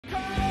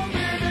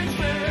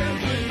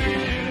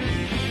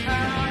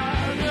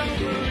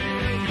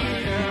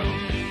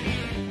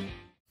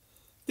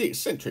The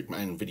Eccentric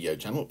Man video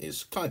channel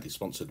is kindly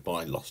sponsored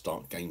by Lost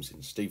Ark Games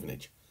in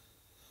Stevenage.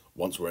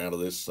 Once we're out of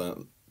this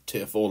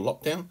Tier 4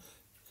 lockdown,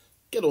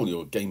 get all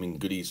your gaming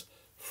goodies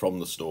from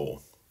the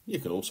store. You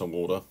can also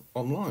order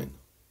online.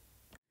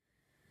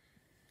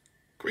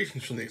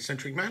 Greetings from the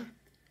Eccentric Man,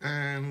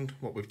 and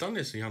what we've done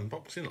is the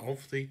unboxing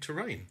of the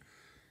terrain.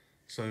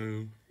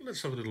 So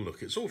let's have a little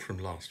look. It's all from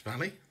The Last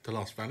Valley,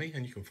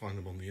 and you can find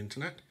them on the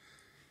internet.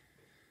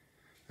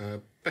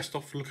 Best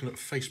off looking at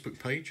Facebook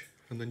page,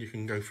 and then you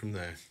can go from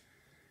there.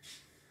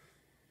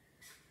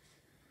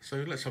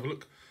 So let's have a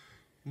look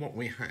what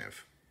we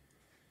have.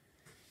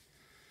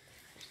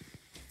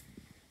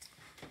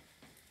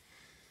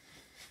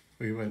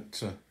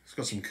 It's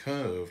got some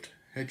curved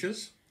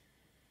hedges,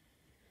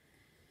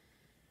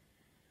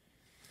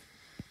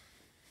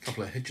 a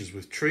couple of hedges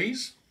with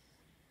trees,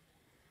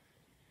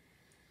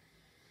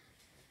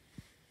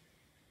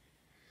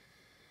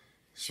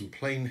 some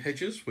plain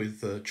hedges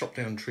with chopped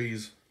down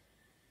trees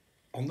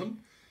on them,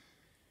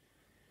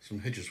 some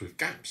hedges with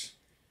gaps.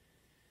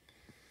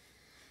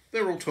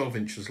 They're all 12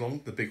 inches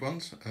long, the big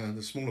ones.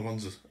 The smaller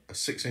ones are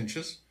 6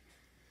 inches,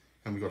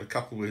 and we've got a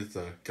couple with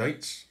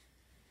gates.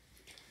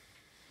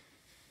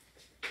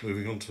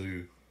 Moving on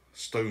to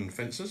stone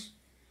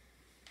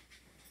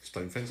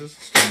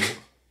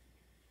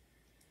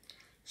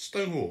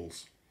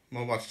walls.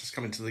 My wife's just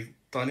come into the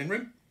dining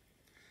room.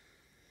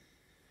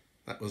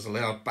 That was a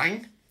loud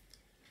bang.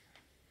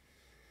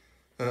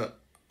 I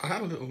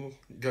had a little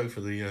go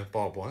for the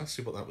barbed wire,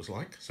 see what that was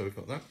like. So we've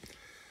got that.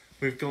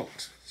 We've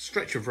got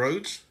stretch of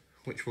roads,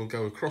 which will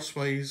go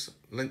crossways,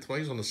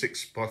 lengthways on a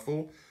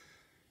 6x4,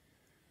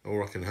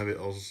 or I can have it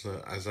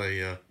as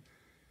a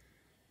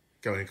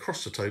going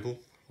across the table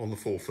on the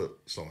 4-foot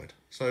side.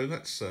 So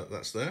that's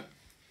there.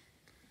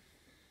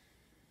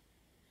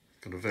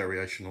 Got a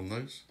variation on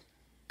those.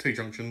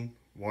 T-junction,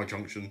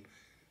 Y-junction,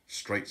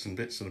 straights and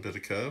bits and a bit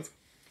of curve.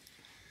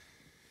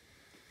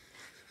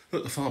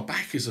 At the far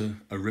back is a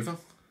river.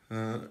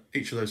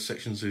 Each of those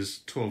sections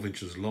is 12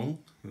 inches long,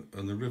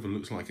 and the river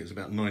looks like it's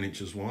about 9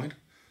 inches wide,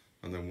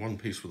 and then one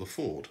piece with a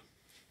ford.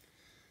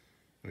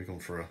 We've gone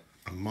for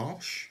a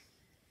marsh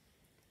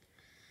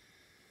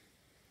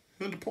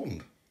and a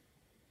pond.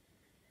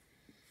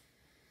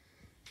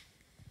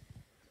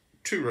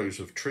 2 rows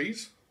of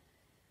trees,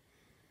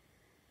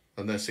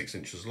 and they're 6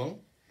 inches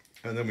long.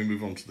 And then we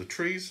move on to the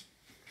trees,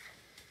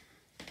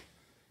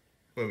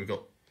 where we've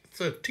got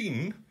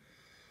 13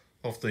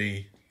 of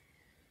the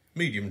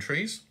medium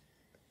trees,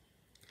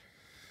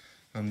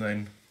 and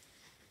then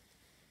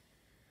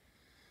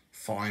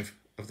 5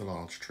 of the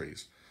large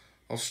trees.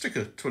 I'll stick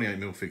a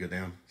 28mm figure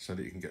down so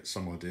that you can get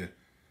some idea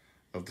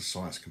of the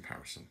size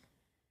comparison.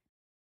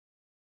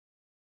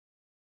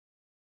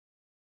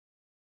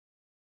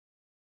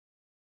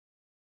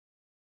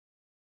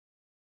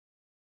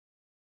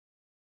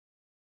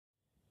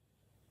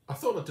 I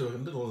thought I'd do a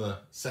little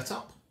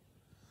setup.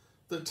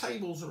 The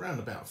table's around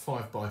about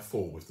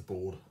 5x4 with the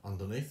board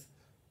underneath,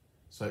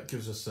 so it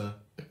gives us a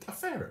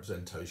fair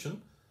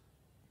representation.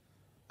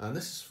 And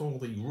this is for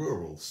the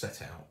rural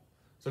set out.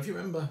 So if you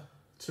remember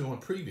to my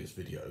previous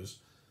videos,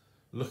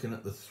 looking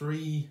at the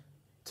 3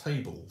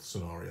 table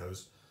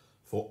scenarios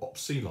for Op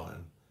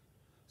Sealion.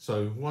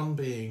 So one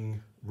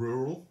being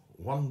rural,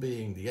 one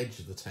being the edge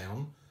of the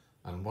town,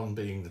 and one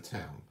being the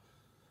town.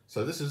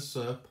 So this is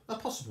a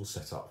possible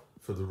setup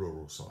for the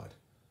rural side.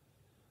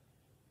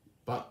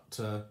 But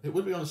it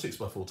would be on a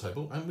 6x4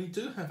 table, and we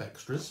do have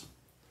extras.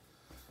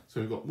 So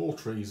we've got more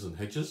trees and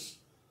hedges,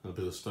 and a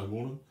bit of stone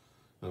walling,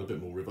 and a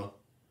bit more river,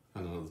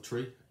 and another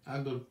tree,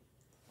 and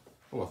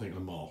I think a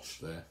marsh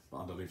there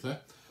underneath there.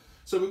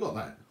 So we've got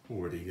that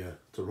already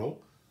to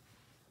roll,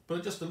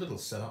 but just a little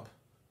setup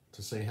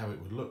to see how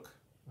it would look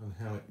and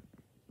how it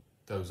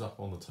goes up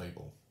on the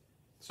table.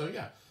 So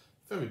yeah,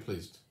 very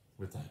pleased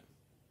with that.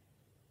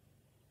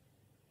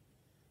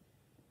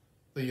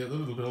 The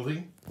little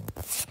building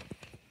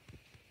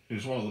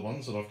is one of the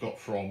ones that I've got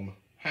from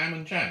Ham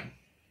and Jam.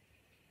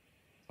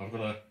 I've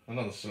got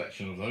another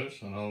selection of those,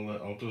 and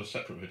I'll do a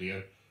separate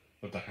video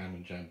of the Ham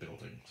and Jam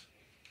buildings.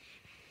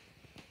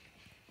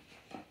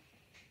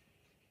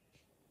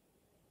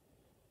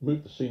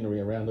 Move the scenery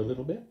around a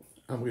little bit,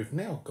 and we've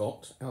now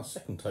got our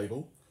second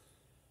table,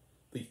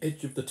 the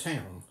edge of the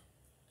town,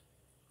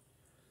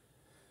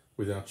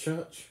 with our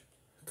church,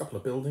 a couple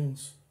of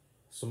buildings,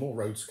 some more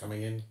roads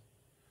coming in,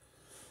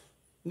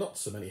 not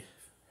so many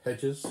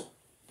hedges,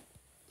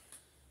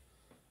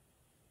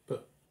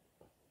 but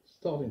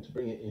starting to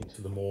bring it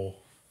into the more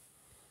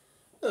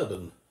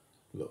urban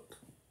look.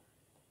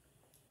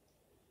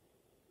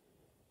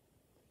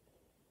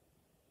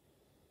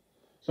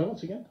 So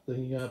once again,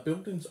 the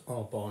buildings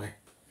are by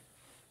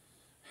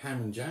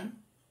Ham and Jam.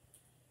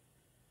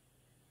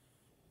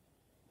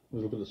 A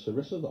little bit of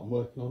Sarissa that I'm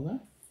working on there.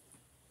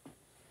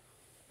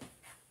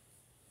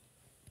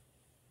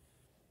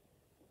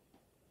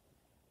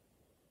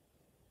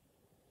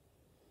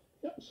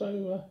 Yep,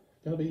 so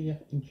going to be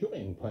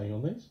enjoying playing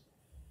on this.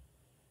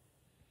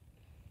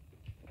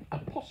 A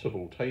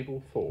possible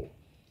table 4.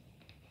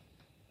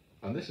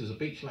 And this is a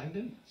beach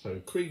landing, so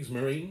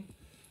Kriegsmarine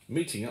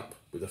meeting up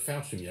with the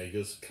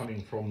Fallschirmjägers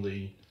coming from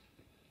the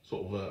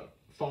sort of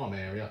farm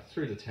area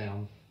through the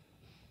town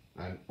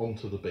and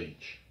onto the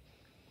beach.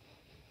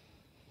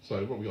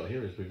 So what we've got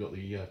here is we've got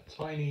the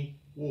tiny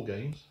War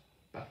Games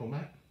battle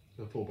mat,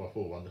 the 4x4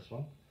 one, this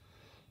one.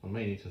 I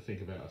may need to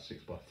think about a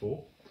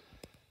 6x4,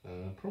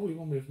 probably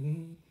one with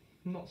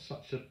not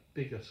such a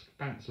big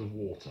expanse of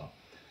water.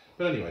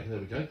 But anyway, there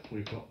we go.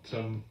 We've got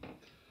some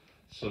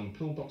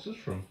pillboxes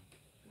from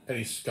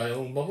any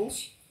scale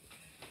models,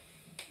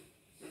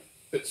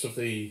 bits of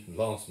the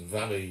last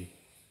valley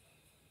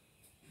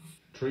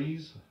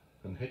trees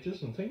and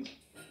hedges and things.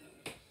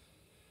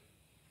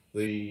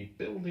 The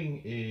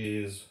building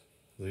is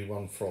the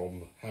one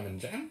from Ham and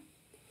Jam,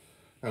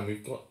 and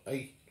we've got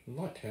a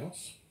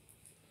lighthouse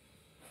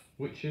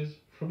which is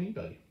from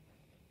eBay,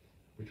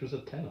 which was a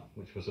tenner,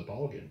 which was a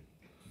bargain.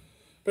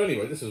 But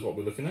anyway, this is what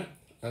we're looking at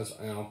as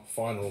our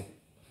final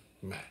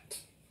mat.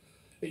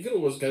 It could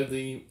always go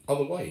the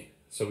other way,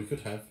 so we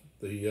could have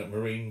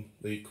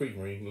the Krieg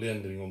Marine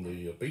landing on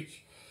the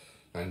beach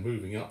and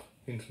moving up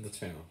into the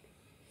town.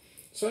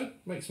 So,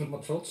 makes not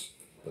much odds,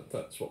 but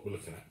that's what we're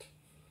looking at.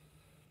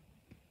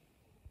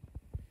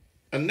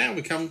 And now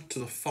we come to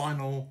the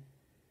final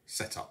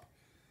setup.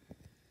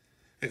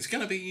 It's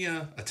going to be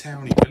a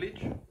towny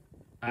village,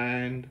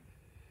 and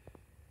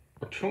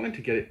I'm trying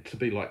to get it to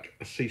be like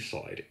a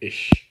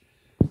seaside-ish,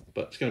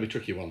 but it's going to be a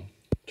tricky one.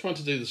 Trying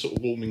to do the sort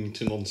of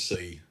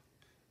Wilmington-on-Sea.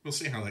 We'll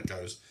see how that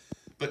goes.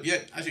 But yeah,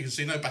 as you can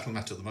see, no battle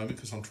mat at the moment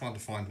because I'm trying to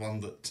find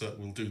one that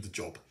will do the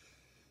job.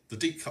 The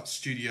Deep Cut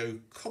Studio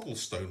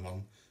cobblestone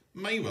one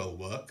may well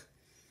work,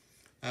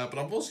 but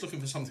I was looking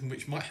for something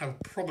which might have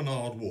a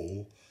promenade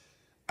wall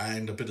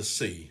and a bit of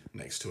sea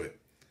next to it.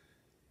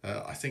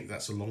 I think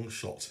that's a long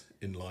shot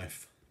in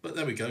life, but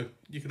there we go.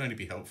 You can only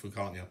be helpful,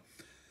 can't you?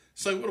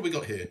 So what have we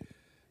got here?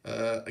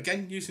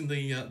 Again, using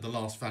the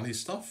Last Valley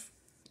stuff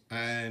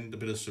and a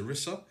bit of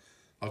Sarissa.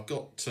 I've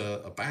got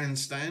a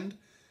bandstand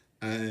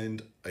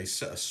and a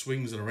set of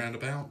swings and a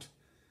roundabout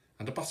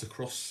and a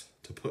buttercross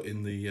to put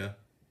in the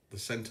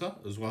centre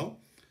as well.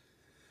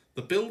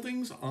 The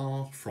buildings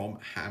are from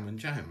Ham and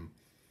Jam,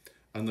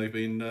 and they've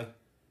been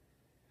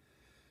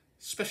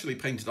specially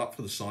painted up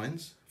for the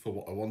signs for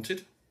what I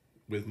wanted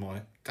with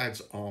my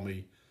Dad's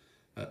Army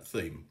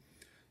theme.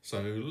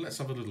 So let's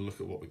have a little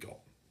look at what we got.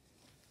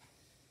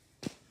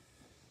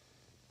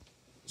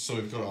 So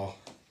we've got our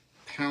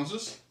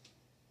houses.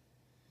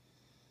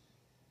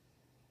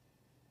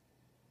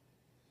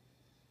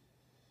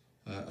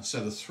 A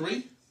set of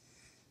 3.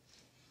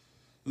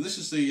 And this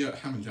is the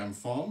Ham and Jam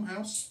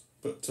farmhouse,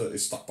 but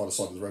it's stuck by the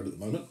side of the road at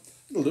the moment.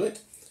 It'll do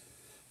it.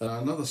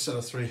 Another set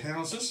of 3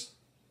 houses.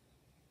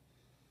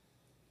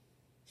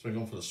 So we've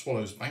gone for the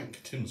Swallows Bank,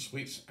 Tim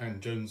Sweets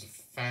and Jones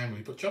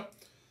Family Butcher.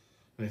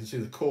 And you can see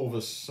the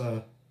Corvus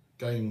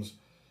Games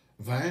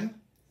van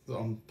that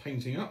I'm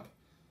painting up.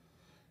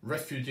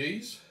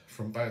 Refugees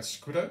from Bad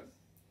Squiddo.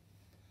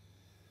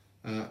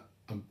 A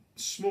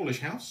smallish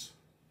house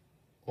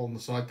on the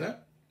side there.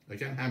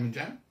 Again, Ham and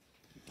Jam.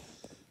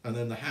 And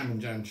then the Ham and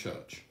Jam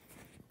church.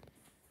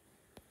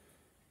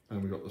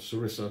 And we've got the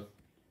Sarissa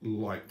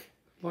Lichgate.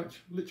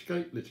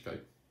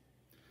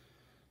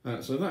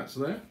 So that's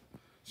there.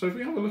 So if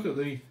we have a look at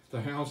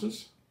the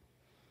houses,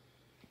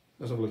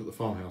 let's have a look at the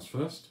farmhouse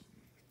first.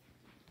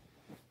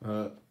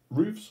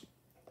 Roofs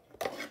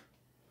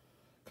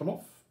come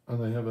off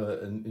and they have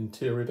an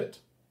interior bit.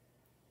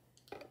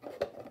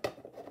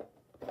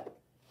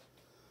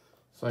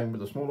 Same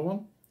with the smaller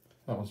one.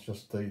 That one's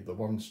just the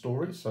 1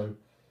 story, so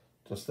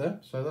just there,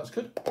 so that's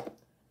good.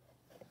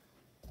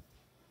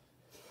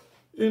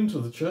 Into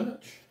the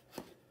church.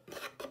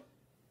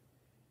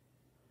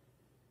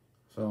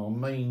 So our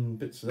main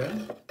bits there.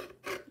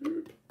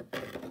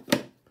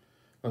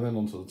 And then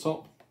onto the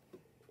top.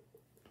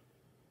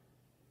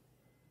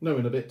 No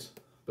in a bit,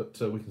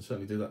 but we can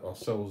certainly do that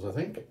ourselves, I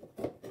think.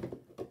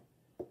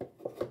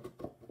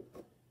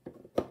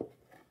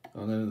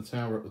 And then in the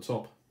tower at the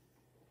top,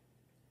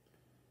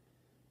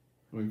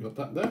 we've got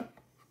that there,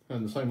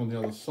 and the same on the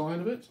other side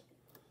of it.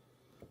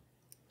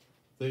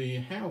 The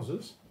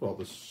houses, well,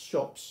 the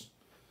shops,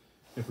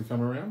 if we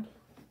come around,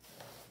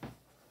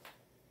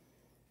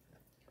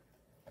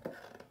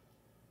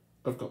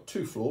 I've got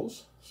 2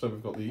 floors, so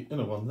we've got the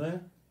inner one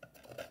there,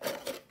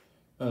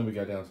 and then we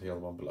go down to the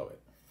other one below it.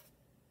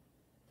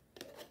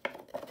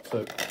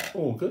 So,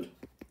 all good.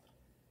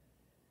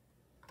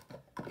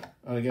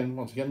 And again,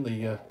 once again,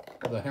 the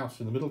house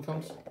in the middle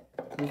comes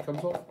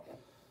off,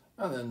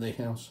 and then the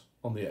house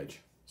on the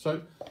edge.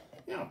 So,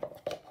 yeah.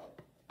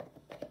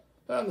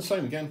 And the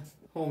same again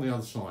on the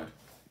other side.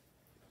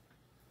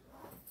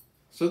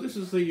 So this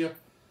is the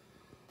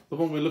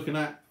one we're looking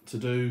at to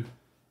do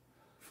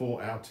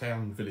for our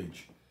town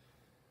village.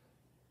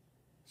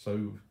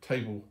 So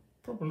table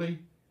probably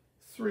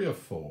 3 or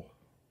 4.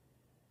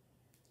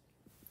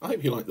 I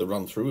hope you like the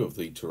run through of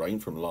the terrain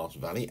from Last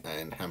Valley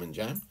and Ham and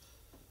Jam.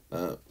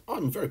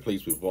 I'm very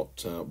pleased with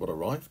what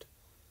arrived,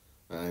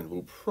 and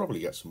we'll probably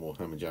get some more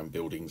Ham and Jam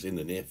buildings in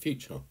the near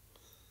future.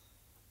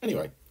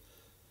 Anyway,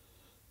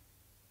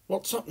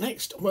 What's up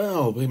next?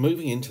 Well, we're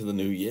moving into the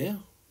new year,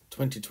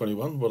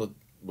 2021.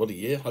 What a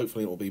year.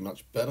 Hopefully it will be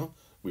much better.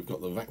 We've got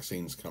the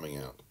vaccines coming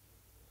out.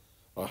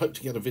 I hope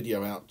to get a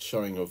video out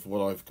showing of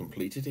what I've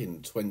completed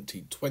in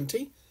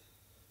 2020.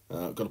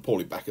 I've got a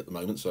poorly back at the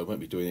moment, so I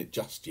won't be doing it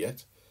just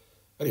yet.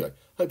 Anyway,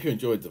 hope you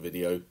enjoyed the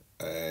video,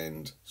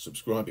 and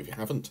subscribe if you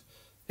haven't.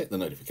 Hit the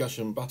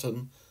notification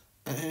button,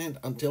 and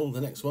until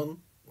the next one,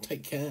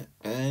 take care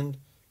and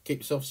keep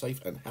yourself safe,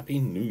 and Happy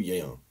New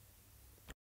Year.